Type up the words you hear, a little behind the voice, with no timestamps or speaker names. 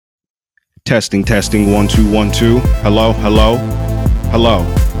Testing, testing, 1 2 1 2. Hello, hello, hello.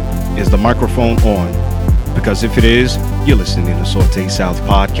 Is the microphone on? Because if it is, you're listening to Saute South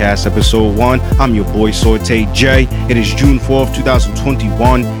Podcast, Episode 1. I'm your boy, Saute J. It is June 4th,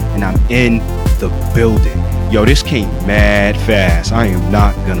 2021, and I'm in the building. Yo, this came mad fast. I am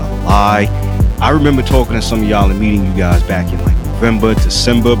not gonna lie. I remember talking to some of y'all and meeting you guys back in like November,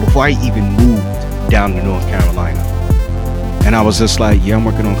 December, before I even moved down to North Carolina. And I was just like, yeah, I'm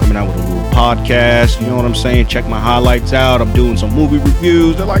working on coming out with a little podcast. You know what I'm saying? Check my highlights out. I'm doing some movie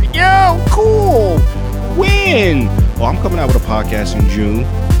reviews. They're like, yo, cool. When? Well, I'm coming out with a podcast in June.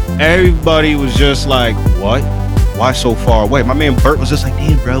 Everybody was just like, what? Why so far away? My man Bert was just like,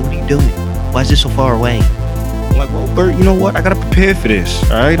 damn, bro, what are you doing? Why is this so far away? I'm like, well, Bert, you know what? I got to prepare for this.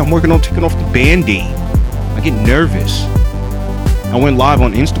 All right? I'm working on taking off the Band-Aid. I get nervous. I went live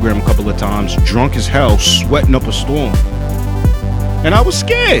on Instagram a couple of times, drunk as hell, sweating up a storm. And I was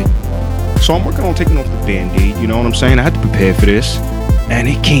scared. So I'm working on taking off the Band-Aid, you know what I'm saying? I had to prepare for this. And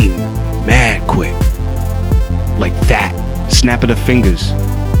it came mad quick. Like that. Snap of the fingers.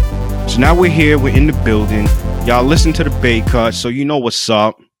 So now we're here, we're in the building. Y'all listen to the Bay Cut, so you know what's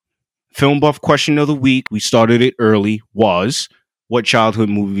up. Film Buff question of the week, we started it early, was, what childhood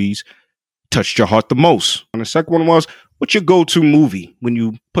movies touched your heart the most? And the second one was, what's your go-to movie when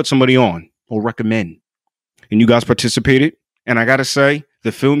you put somebody on or recommend? And you guys participated. And I gotta say,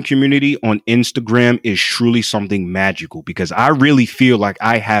 the film community on Instagram is truly something magical because I really feel like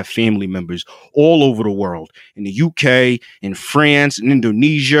I have family members all over the world. In the UK, in France, in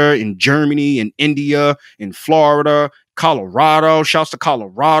Indonesia, in Germany, in India, in Florida, Colorado. Shouts to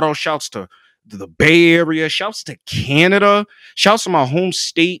Colorado. Shouts to the Bay Area. Shouts to Canada. Shouts to my home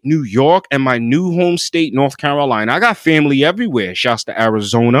state, New York, and my new home state, North Carolina. I got family everywhere. Shouts to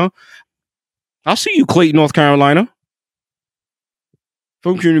Arizona. I'll see you, Clayton, North Carolina.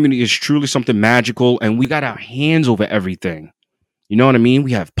 Film community is truly something magical, and we got our hands over everything. You know what I mean?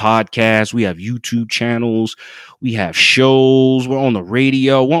 We have podcasts, we have YouTube channels, we have shows, we're on the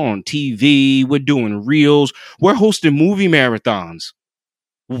radio, we're on TV, we're doing reels, we're hosting movie marathons.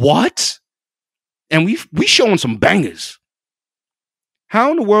 What? And we showing some bangers. How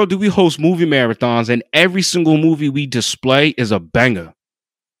in the world do we host movie marathons and every single movie we display is a banger?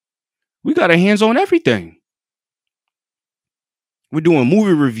 We got our hands on everything. We're doing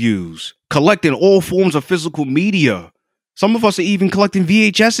movie reviews, collecting all forms of physical media. Some of us are even collecting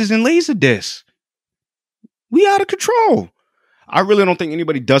VHSs and Laserdiscs. We out of control. I really don't think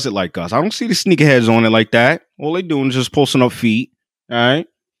anybody does it like us. I don't see the sneakerheads on it like that. All they doing is just posting up feet. All right.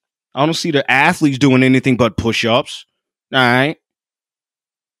 I don't see the athletes doing anything but push-ups. All right.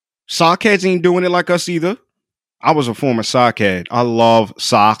 Sockheads ain't doing it like us either. I was a former sockhead. I love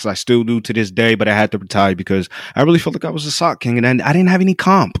socks. I still do to this day, but I had to retire because I really felt like I was a sock king and I didn't have any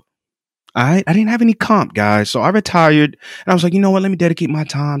comp. All right. I didn't have any comp, guys. So I retired and I was like, you know what? Let me dedicate my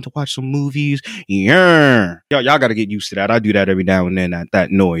time to watch some movies. Yeah. Y'all got to get used to that. I do that every now and then,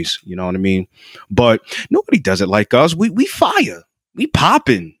 that noise. You know what I mean? But nobody does it like us. We fire. We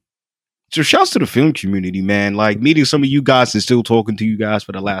popping. So shouts to the film community, man. Like meeting some of you guys and still talking to you guys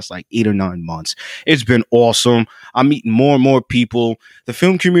for the last like 8 or 9 months. It's been awesome. I'm meeting more and more people. The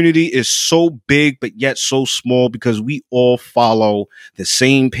film community is so big, but yet so small because we all follow the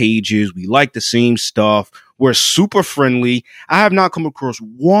same pages. We like the same stuff. We're super friendly. I have not come across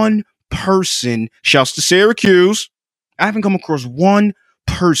one person, shouts to Syracuse. I haven't come across one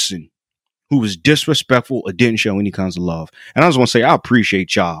person who was disrespectful or didn't show any kinds of love. And I just want to say, I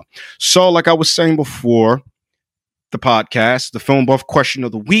appreciate y'all. So like I was saying before the podcast, the Film Buff question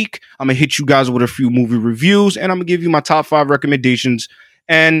of the week, I'm going to hit you guys with a few movie reviews and I'm going to give you my top 5 recommendations.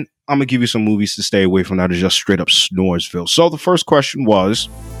 And I'm going to give you some movies to stay away from that are just straight up Snoresville. So the first question was,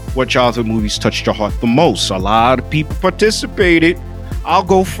 what childhood movies touched your heart the most? A lot of people participated. I'll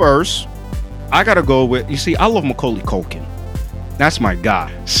go first. I got to go with, you see, I love Macaulay Culkin. That's my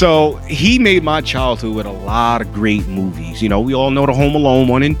guy. So he made my childhood with a lot of great movies. You know, we all know the Home Alone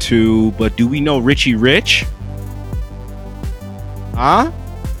 1 and 2, but do we know Richie Rich? Huh?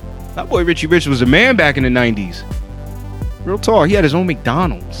 That boy Richie Rich was a man back in the 90s. Real talk. He had his own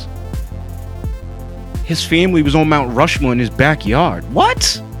McDonald's. His family was on Mount Rushmore in his backyard.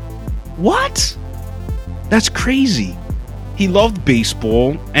 What? That's crazy. He loved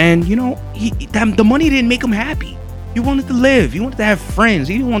baseball, and you know, the money didn't make him happy. He wanted to live. He wanted to have friends.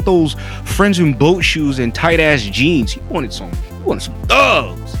 He didn't want those friends in boat shoes and tight ass jeans. He wanted some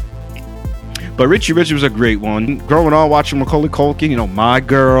thugs. But Richie Rich was a great one. Growing up watching Macaulay Culkin, you know, My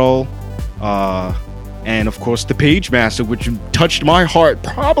Girl, and of course The Page Master, which touched my heart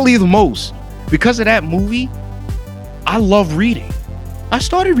probably the most. Because of that movie, I love reading. I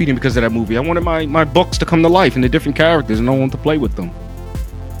started reading because of that movie. I wanted my books to come to life and the different characters and no one to play with them.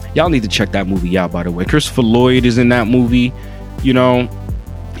 Y'all need to check that movie out, by the way. Christopher Lloyd is in that movie. You know,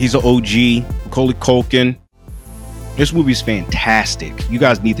 he's an OG. Macaulay Culkin. This movie's fantastic. You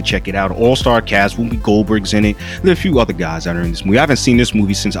guys need to check it out. All-star cast. Whoopi Goldberg's in it. There are a few other guys that are in this movie. I haven't seen this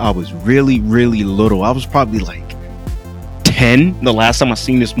movie since I was really, really little. I was probably like 10 the last time I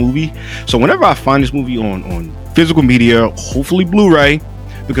seen this movie. So whenever I find this movie on physical media, hopefully Blu-ray,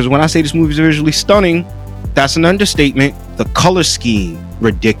 because when I say this movie is visually stunning, that's an understatement. The color scheme,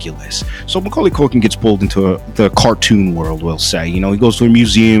 ridiculous. So Macaulay Culkin gets pulled into the cartoon world, we'll say. You know, he goes to a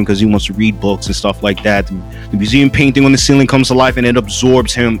museum because he wants to read books and stuff like that. The museum painting on the ceiling comes to life and it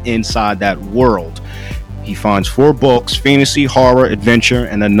absorbs him inside that world. He finds 4 books: fantasy, horror, adventure,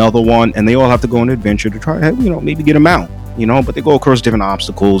 and another one, and they all have to go on an adventure to try to, maybe get him out. But they go across different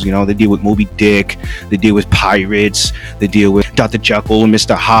obstacles. They deal with Moby Dick, they deal with pirates, they deal with Dr. Jekyll and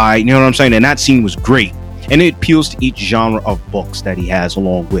Mr. Hyde. You know what I'm saying? And that scene was great. And it appeals to each genre of books that he has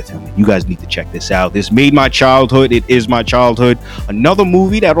along with him. You guys need to check this out. This made my childhood. It is my childhood. Another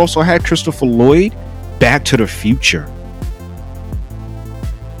movie that also had Christopher Lloyd, Back to the Future.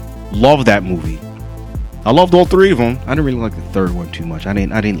 Love that movie. I loved all 3 of them. I didn't really like the third one too much. I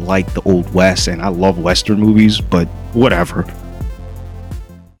didn't like the Old West, and I love Western movies, but whatever.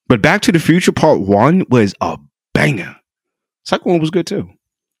 But Back to the Future Part 1 was a banger. Second one was good too.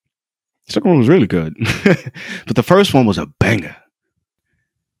 Second one was really good. But the first one was a banger.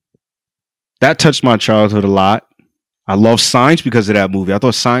 That touched my childhood a lot. I love Science because of that movie. I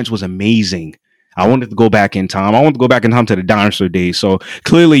thought Science was amazing. I wanted to go back in time. I wanted to go back in time to the dinosaur days. So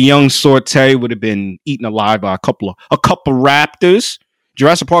clearly young Sorte would have been eaten alive by a couple raptors.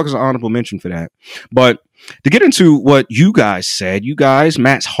 Jurassic Park is an honorable mention for that. But to get into what you guys said,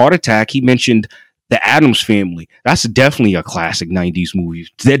 Matt's heart attack, he mentioned The Addams Family. That's definitely a classic 90s movie.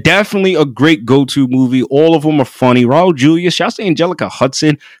 They're definitely a great go-to movie. All of them are funny. Raul Julia, shouts to Angelica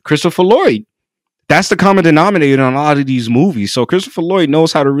Hudson, Christopher Lloyd. That's the common denominator on a lot of these movies. So Christopher Lloyd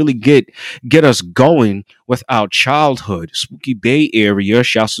knows how to really get us going with our childhood. Spooky Bay Area.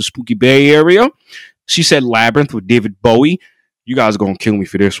 Shouts to Spooky Bay Area. She said Labyrinth with David Bowie. You guys are going to kill me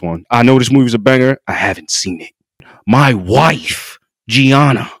for this one. I know this movie's a banger. I haven't seen it. My wife,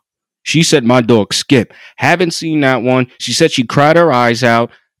 Gianna. She said My Dog Skip. Haven't seen that one. She said she cried her eyes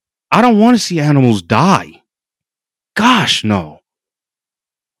out. I don't want to see animals die. Gosh, no.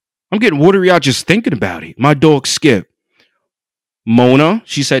 I'm getting watery out just thinking about it. My Dog Skip. Mona,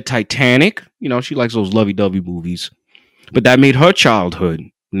 she said Titanic. She likes those lovey-dovey movies. But that made her childhood.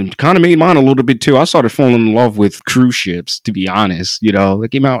 And it kind of made mine a little bit too. I started falling in love with cruise ships, to be honest.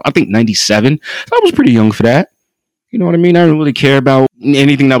 It came out, I think, 97. So I was pretty young for that. You know what I mean? I didn't really care about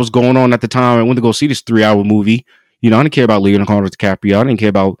anything that was going on at the time. I went to go see this 3-hour movie. I didn't care about Leonardo DiCaprio. I didn't care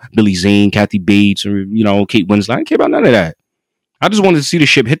about Billy Zane, Kathy Bates, or, Kate Winslet. I didn't care about none of that. I just wanted to see the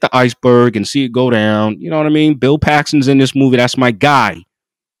ship hit the iceberg and see it go down. You know what I mean? Bill Paxton's in this movie. That's my guy.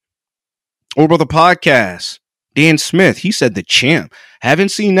 Over the podcast, Dan Smith, he said The Champ. Haven't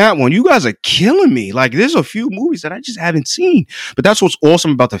seen that one. You guys are killing me. Like, there's a few movies that I just haven't seen. But that's what's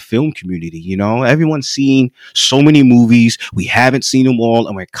awesome about the film community, Everyone's seen so many movies. We haven't seen them all,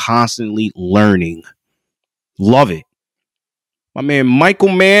 and we're constantly learning. Love it. My man, Michael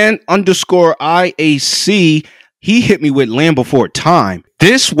Mann _IAC, he hit me with Land Before Time.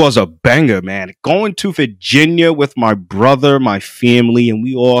 This was a banger, man. Going to Virginia with my brother, my family, and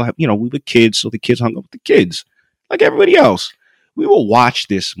we all, we were kids, so the kids hung up with the kids. Like everybody else. We will watch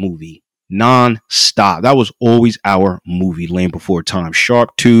this movie non-stop. That was always our movie, Land Before Time.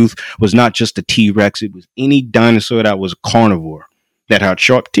 Sharp Tooth was not just a T-Rex. It was any dinosaur that was a carnivore that had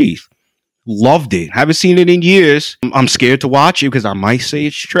sharp teeth. Loved it. Haven't seen it in years. I'm scared to watch it because I might say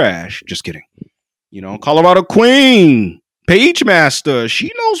it's trash. Just kidding. Colorado Queen, Page Master.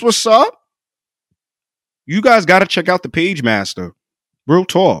 She knows what's up. You guys got to check out the Page Master. Real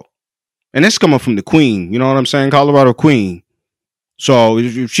talk. And it's coming from the Queen. You know what I'm saying? Colorado Queen. So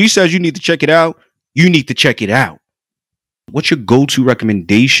if she says you need to check it out, you need to check it out. What's your go-to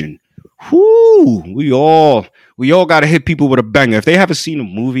recommendation? Whoo, we all got to hit people with a banger. If they haven't seen a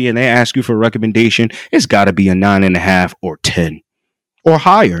movie and they ask you for a recommendation, it's got to be a 9.5 or 10 or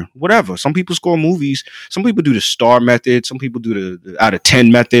higher, whatever. Some people score movies. Some people do the star method. Some people do the out of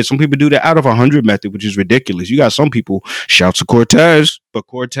 10 method. Some people do the out of 100 method, which is ridiculous. You got some people, shouts to Cortez, but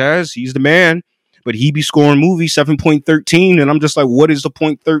Cortez, he's the man. But he be scoring movies 7.13, and I'm just like, what is the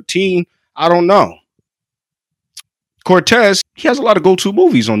 0.13? I don't know. Cortez, he has a lot of go-to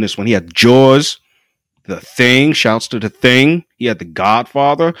movies on this one. He had Jaws, The Thing, shouts to The Thing. He had The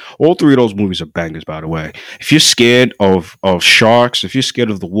Godfather. All three of those movies are bangers, by the way. If you're scared of sharks, if you're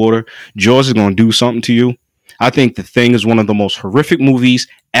scared of the water, Jaws is going to do something to you. I think The Thing is one of the most horrific movies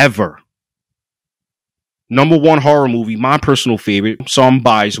ever. Number one horror movie, my personal favorite. So I'm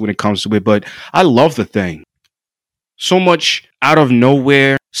biased when it comes to it, but I love The Thing. So much out of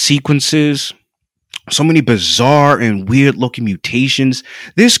nowhere sequences. So many bizarre and weird looking mutations.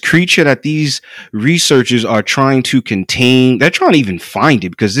 This creature that these researchers are trying to contain, they're trying to even find it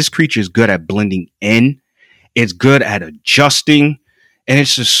because this creature is good at blending in. It's good at adjusting, and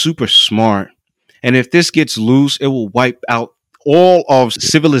it's just super smart. And if this gets loose, it will wipe out all of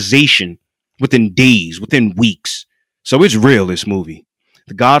civilization within days, within weeks. So it's real, this movie.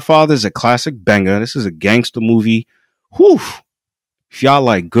 The Godfather is a classic banger. This is a gangster movie. Whew. If y'all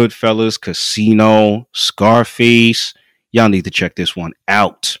like Goodfellas, Casino, Scarface, y'all need to check this one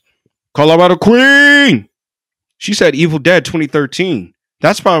out. Colorado Queen! She said Evil Dead 2013.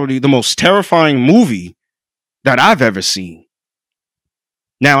 That's probably the most terrifying movie that I've ever seen.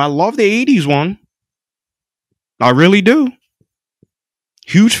 Now, I love the 80s one. I really do.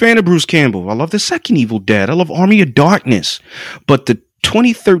 Huge fan of Bruce Campbell. I love the second Evil Dead. I love Army of Darkness. But the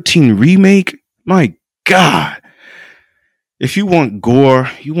 2013 remake, my God. If you want gore,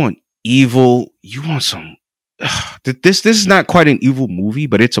 you want evil, you want some... This is not quite an evil movie,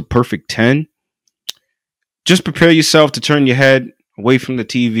 but it's a perfect 10. Just prepare yourself to turn your head away from the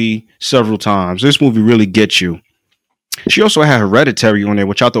TV several times. This movie really gets you. She also had Hereditary on there,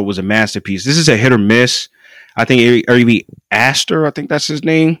 which I thought was a masterpiece. This is a hit or miss. I think Ari Aster, I think that's his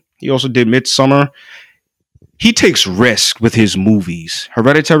name. He also did Midsommar. He takes risk with his movies.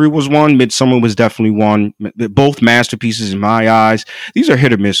 Hereditary was one. Midsommar was definitely one. Both masterpieces in my eyes. These are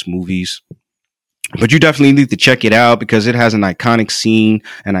hit or miss movies. But you definitely need to check it out because it has an iconic scene,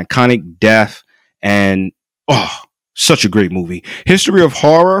 an iconic death, and such a great movie. History of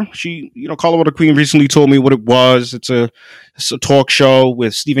Horror. Colorado Queen recently told me what it was. It's a talk show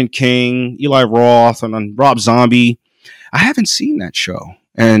with Stephen King, Eli Roth, and Rob Zombie. I haven't seen that show.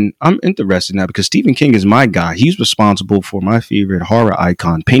 And I'm interested in that because Stephen King is my guy. He's responsible for my favorite horror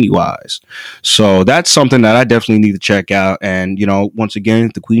icon, Pennywise. So that's something that I definitely need to check out. And, once again,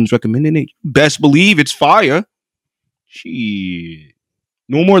 if the Queen's recommending it, best believe it's fire. Shit.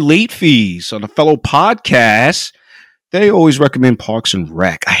 No more late fees on a fellow podcast. They always recommend Parks and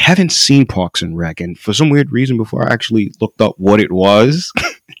Rec. I haven't seen Parks and Rec. And for some weird reason, before I actually looked up what it was,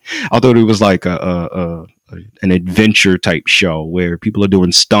 I thought it was like an adventure type show where people are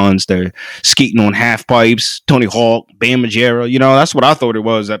doing stunts. They're skating on half pipes, Tony Hawk, Bam Margera. That's what I thought it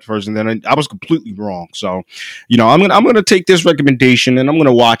was at first. And then I was completely wrong. So, I'm going to take this recommendation and I'm going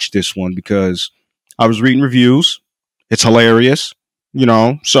to watch this one because I was reading reviews. It's hilarious,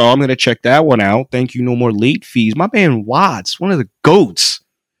 so I'm going to check that one out. Thank you. No more late fees. My man Watts, one of the GOATs,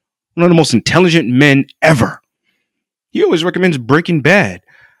 one of the most intelligent men ever. He always recommends Breaking Bad.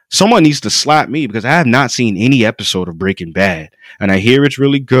 Someone needs to slap me because I have not seen any episode of Breaking Bad, and I hear it's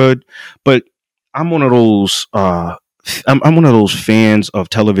really good. But I'm one of those. I'm one of those fans of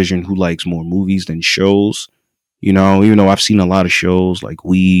television who likes more movies than shows. Even though I've seen a lot of shows like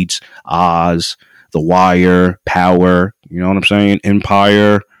Weeds, Oz, The Wire, Power. You know what I'm saying?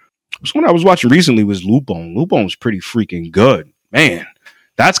 Empire. One I was watching recently was Lupone. Lupone's pretty freaking good, man.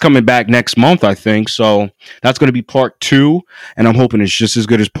 That's coming back next month, I think. So that's going to be part 2. And I'm hoping it's just as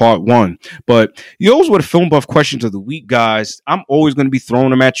good as part 1. But those were the Film Buff questions of the week, guys. I'm always going to be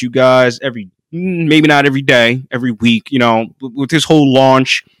throwing them at you guys maybe not every day, every week. With this whole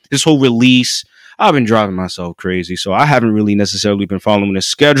launch, this whole release, I've been driving myself crazy. So I haven't really necessarily been following the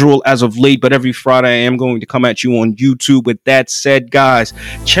schedule as of late. But every Friday, I am going to come at you on YouTube. With that said, guys,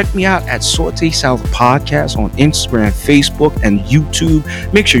 check me out at Saute South Podcast on Instagram, Facebook, and YouTube.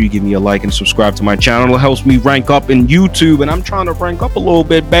 Make sure you give me a like and subscribe to my channel. It helps me rank up in YouTube. And I'm trying to rank up a little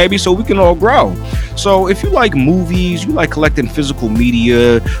bit, baby, so we can all grow. So if you like movies, you like collecting physical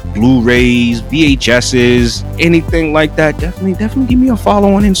media, Blu-rays, VHSs, anything like that, definitely give me a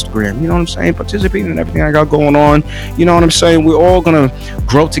follow on Instagram. You know what I'm saying? Participate in everything I got going on. You know what I'm saying? We're all gonna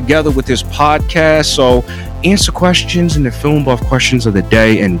grow together with this podcast. So answer questions in the Film Buff questions of the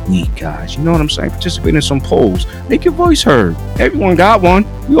day and week, guys. You know what I'm saying? Participate in some polls. Make your voice heard. Everyone got one.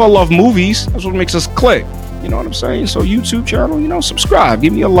 We all love movies. That's what makes us click. You know what I'm saying? So YouTube channel, subscribe,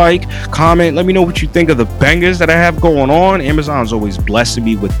 give me a like, comment, let me know what you think of the bangers that I have going on. Amazon's always blessing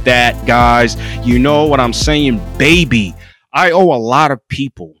me with that, guys. You know what I'm saying, baby? I owe a lot of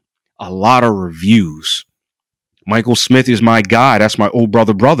people a lot of reviews. Michael Smith is my guy. That's my old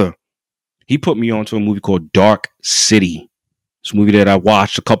brother. He put me onto a movie called Dark City. It's a movie that I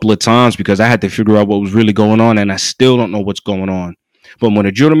watched a couple of times because I had to figure out what was really going on, and I still don't know what's going on. But when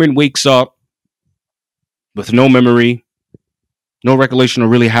a gentleman wakes up with no memory, no recollection of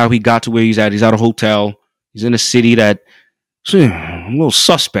really how he got to where he's at a hotel. He's in a city that a little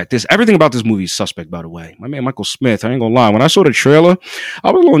suspect. Everything about this movie is suspect, by the way. My man Michael Smith, I ain't gonna lie. When I saw the trailer,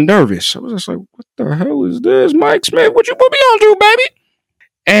 I was a little nervous. I was just like, what the hell is this? Mike Smith, what you put me on to, baby?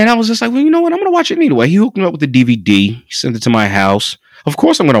 And I was just like, well, you know what? I'm going to watch it anyway. He hooked me up with the DVD. He sent it to my house. Of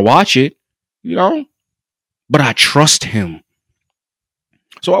course, I'm going to watch it, but I trust him.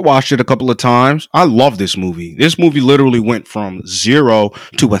 So I watched it a couple of times. I love this movie. This movie literally went from 0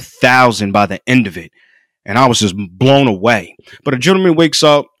 to 1,000 by the end of it. And I was just blown away. But a gentleman wakes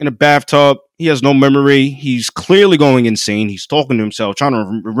up in a bathtub. He has no memory. He's clearly going insane. He's talking to himself, trying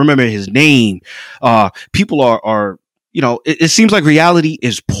to remember his name. People are it seems like reality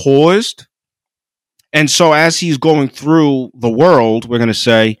is paused. And so as he's going through the world, we're going to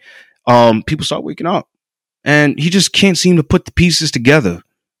say, people start waking up. And he just can't seem to put the pieces together.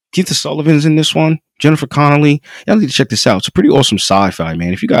 Keith Sullivan's in this one. Jennifer Connelly. Y'all need to check this out. It's a pretty awesome sci-fi,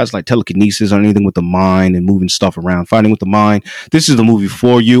 man. If you guys like telekinesis or anything with the mind and moving stuff around, fighting with the mind, this is the movie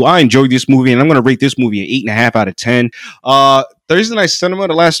for you. I enjoyed this movie, and I'm going to rate this movie an 8.5 out of 10. Thursday Night Cinema,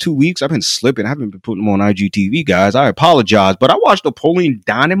 the last 2 weeks, I've been slipping. I haven't been putting them on IGTV, guys. I apologize, but I watched Napoleon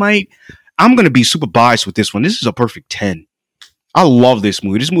Dynamite. I'm going to be super biased with this one. This is a perfect 10. I love this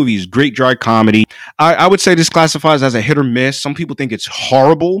movie. This movie is great, dry comedy. I would say this classifies as a hit or miss. Some people think it's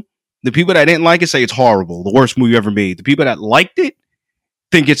horrible. The people that didn't like it say it's horrible, the worst movie ever made. The people that liked it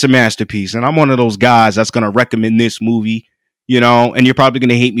think it's a masterpiece. And I'm one of those guys that's going to recommend this movie, and you're probably going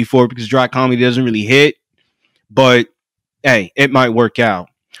to hate me for it because dry comedy doesn't really hit. But, hey, it might work out.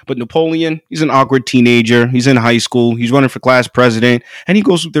 But Napoleon, he's an awkward teenager. He's in high school. He's running for class president, and he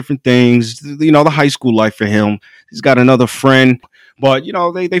goes through different things. The high school life for him. He's got another friend. But,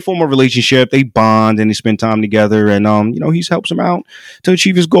 they form a relationship, they bond, and they spend time together. And, he helps him out to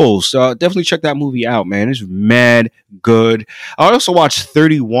achieve his goals. So definitely check that movie out, man. It's mad good. I also watched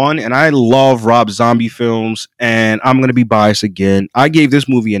 31, and I love Rob Zombie films. And I'm going to be biased again. I gave this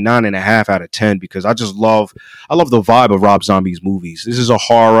movie a 9.5 out of 10 because I love the vibe of Rob Zombie's movies. This is a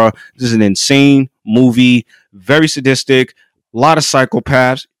horror. This is an insane movie, very sadistic, a lot of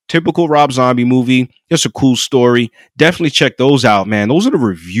psychopaths. Typical Rob Zombie movie. Just a cool story. Definitely check those out, man. Those are the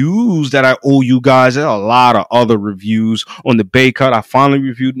reviews that I owe you guys. There are a lot of other reviews on the Bay Cut. I finally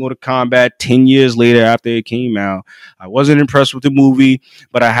reviewed Mortal Kombat 10 years later after it came out. I wasn't impressed with the movie,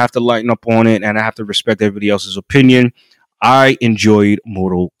 but I have to lighten up on it, and I have to respect everybody else's opinion. I enjoyed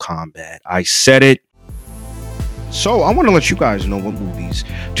Mortal Kombat. I said it. So I want to let you guys know what movies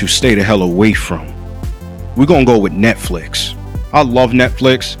to stay the hell away from. We're going to go with Netflix. I love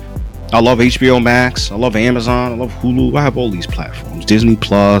Netflix. I love HBO Max. I love Amazon. I love Hulu. I have all these platforms. Disney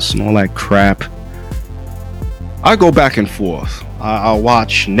Plus and all that crap. I go back and forth. I'll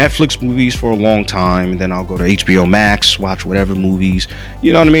watch Netflix movies for a long time, and then I'll go to HBO Max, watch whatever movies.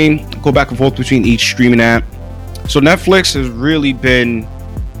 You know what I mean? Go back and forth between each streaming app. So Netflix has really been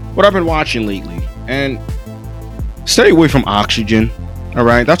what I've been watching lately. And stay away from Oxygen. All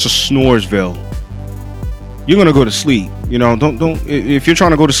right? That's a snoresville. You're gonna go to sleep. Don't. If you're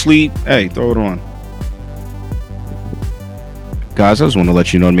trying to go to sleep, hey, throw it on. Guys, I just want to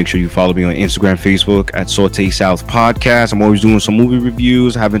let you know and make sure you follow me on Instagram, Facebook at Saute South Podcast. I'm always doing some movie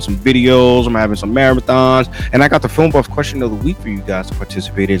reviews, having some videos, I'm having some marathons, and I got the Film Buff question of the week for you guys to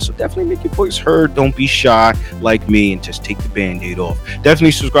participate in. So definitely make your voice heard. Don't be shy like me and just take the band-aid off.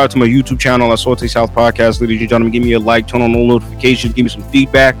 Definitely subscribe to my YouTube channel at Saute South Podcast. Ladies and gentlemen, give me a like, turn on all notifications, give me some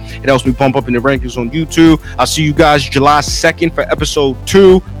feedback. It helps me pump up in the rankings on YouTube. I'll see you guys July 2nd for episode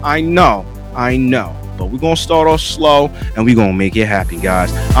 2. I know. But we're going to start off slow, and we're going to make it happen,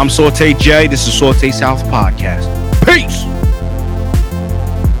 guys. I'm Saute J. This is Saute South Podcast. Peace!